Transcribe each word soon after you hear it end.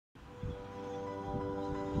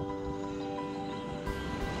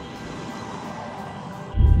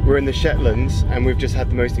We're in the Shetlands and we've just had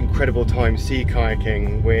the most incredible time sea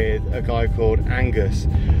kayaking with a guy called Angus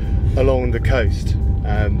along the coast.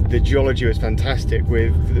 The geology was fantastic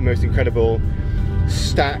with the most incredible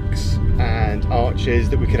stacks and arches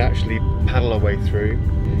that we could actually paddle our way through.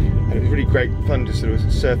 And it was really great fun just sort of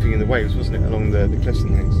surfing in the waves, wasn't it, along the cliffs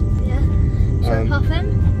and things. Yeah. So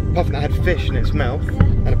puffin? Puffin that had fish in its mouth, yeah.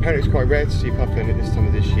 And apparently it's quite rare to see puffin at this time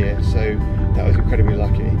of this year, so that was incredibly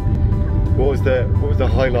lucky. What was the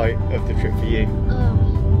highlight of the trip for you?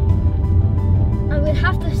 I would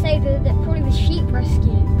have to say that probably the sheep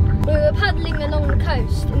rescue. We were paddling along the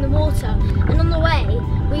coast in the water, and on the way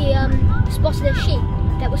we spotted a sheep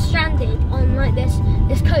that was stranded on like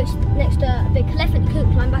this coast next to a big cliff, and it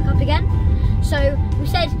couldn't climb back up again. So we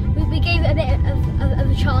said we gave it a bit of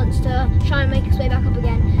a chance to try and make its way back up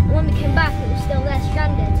again. And when we came back, it was still there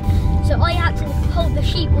stranded. So I had to hold the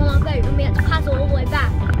sheep on our boat, and we had to paddle all the way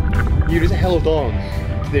back. You just held on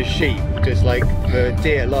to this sheep, just like for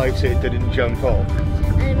dear life, so it didn't jump off.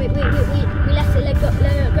 And we left it let it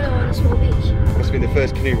go on a small beach. Must have been the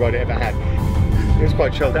first canoe ride it ever had. It was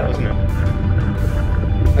quite chilled out, wasn't it?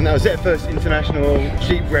 And that was it, first international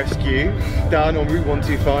sheep rescue done on Route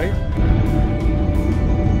 125.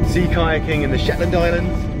 Sea kayaking in the Shetland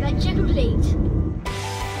Islands. Adventure complete.